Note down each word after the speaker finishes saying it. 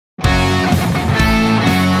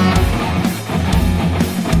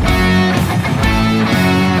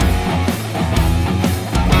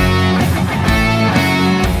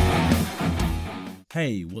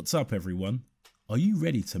Hey, what's up everyone? Are you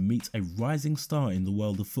ready to meet a rising star in the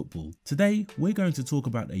world of football? Today, we're going to talk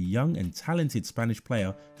about a young and talented Spanish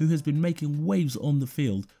player who has been making waves on the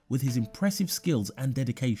field with his impressive skills and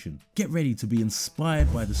dedication. Get ready to be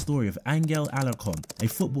inspired by the story of Ángel Alarcon, a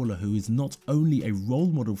footballer who is not only a role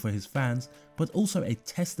model for his fans, but also a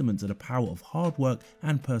testament to the power of hard work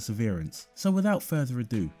and perseverance. So without further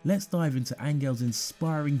ado, let's dive into Ángel's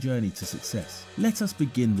inspiring journey to success. Let us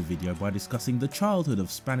begin the video by discussing the childhood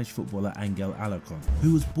of Spanish footballer Ángel Alarcon,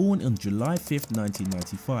 who was born on July 5th,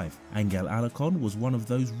 1995. Ángel Alarcon was one of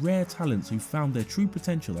those rare talents who found their true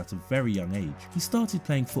potential at a very young age. He started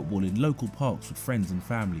playing football in local parks with friends and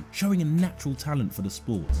family, showing a natural talent for the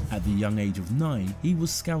sport. At the young age of 9, he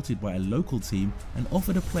was scouted by a local team and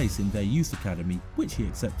offered a place in their youth academy, which he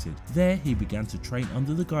accepted. There he began to train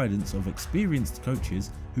under the guidance of experienced coaches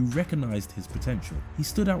who recognised his potential. He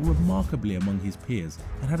stood out remarkably among his peers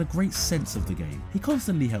and had a great sense of the game. He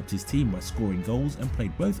constantly helped his team by scoring goals and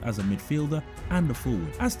played both as a midfielder and a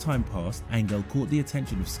forward. As time passed, Ángel caught the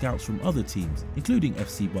attention of scouts from other teams, including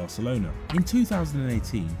FC Barcelona. In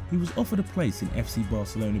 2018, he was offered a place in FC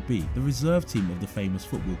Barcelona B, the reserve team of the famous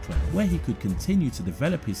football club, where he could continue to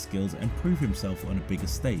develop his skills and prove himself on a bigger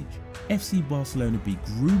stage. FC Barcelona B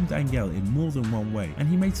groomed Ángel in more than one way, and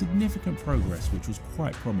he made significant progress which was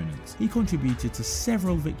quite prominent. He contributed to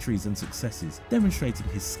several victories and successes, demonstrating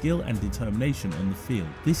his skill and determination on the field.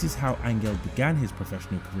 This is how Ángel began his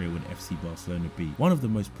professional career with FC Barcelona B, one of the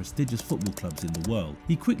most prestigious football clubs in the world.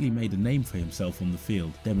 He quickly made a name for himself on the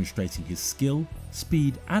field, demonstrating his skill,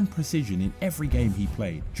 speed and precision in every game he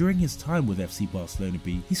played. During his time with FC Barcelona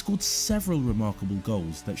B, he scored several remarkable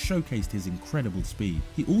goals that showcased his incredible speed.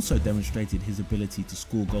 He also demonstrated his ability to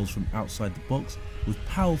score goals from outside the box with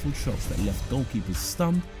powerful shots that left goalkeepers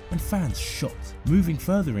stunned and fans shocked. Moving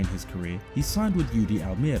further in his career, he signed with UD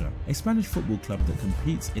Almeria, a Spanish football club that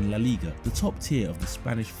competes in La Liga, the top tier of the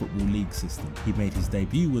Spanish football league system. He made his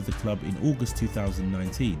debut with the club in August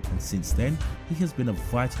 2019, and since then, he has been a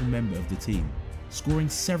vital member of the team, scoring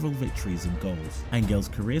several victories and goals. Ángel's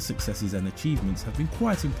career successes and achievements have been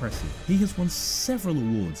quite impressive. He has won several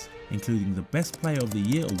awards, including the Best Player of the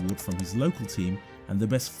Year award from his local team and the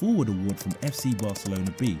Best Forward award from FC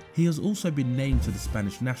Barcelona B. He has also been named to the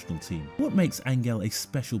Spanish national team. What makes Ángel a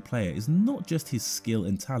special player is not just his skill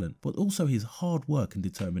and talent, but also his hard work and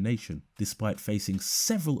determination. Despite facing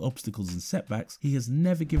several obstacles and setbacks, he has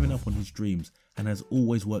never given up on his dreams and has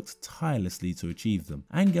always worked tirelessly to achieve them.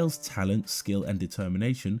 Ángel's talent, skill and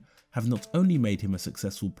determination have not only made him a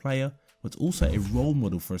successful player, but also a role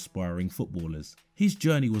model for aspiring footballers. His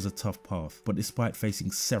journey was a tough path, but despite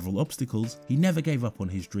facing several obstacles, he never gave up on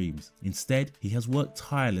his dreams. Instead, he has worked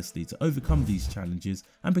tirelessly to overcome these challenges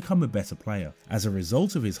and become a better player. As a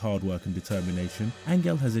result of his hard work and determination,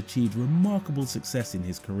 Ángel has achieved remarkable success in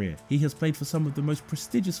his career. He has played for some of the most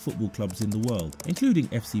prestigious football clubs in the world, including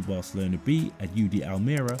FC Barcelona B and UD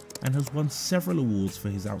Almeria, and has won several awards for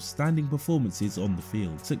his outstanding performances on the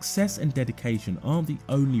field. Success and dedication aren't the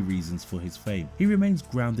only reasons for his fame. He remains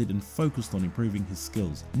grounded and focused on improving his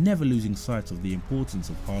skills, never losing sight of the importance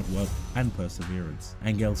of hard work and perseverance.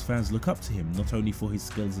 Ángel's fans look up to him not only for his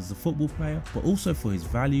skills as a football player, but also for his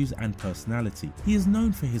values and personality. He is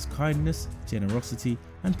known for his kindness, generosity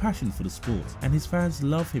and passion for the sport, and his fans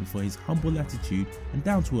love him for his humble attitude and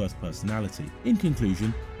down-to-earth personality. In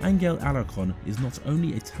conclusion, Ángel Alarcon is not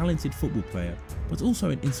only a talented football player, but also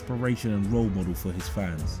an inspiration and role model for his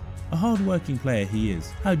fans. A hard-working player he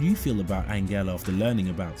is. How do you feel about Ángel after learning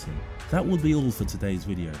about him? That will be all for today's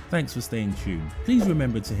video. Thanks for staying tuned. Please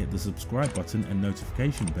remember to hit the subscribe button and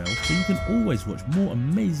notification bell so you can always watch more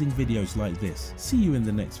amazing videos like this. See you in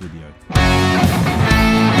the next video.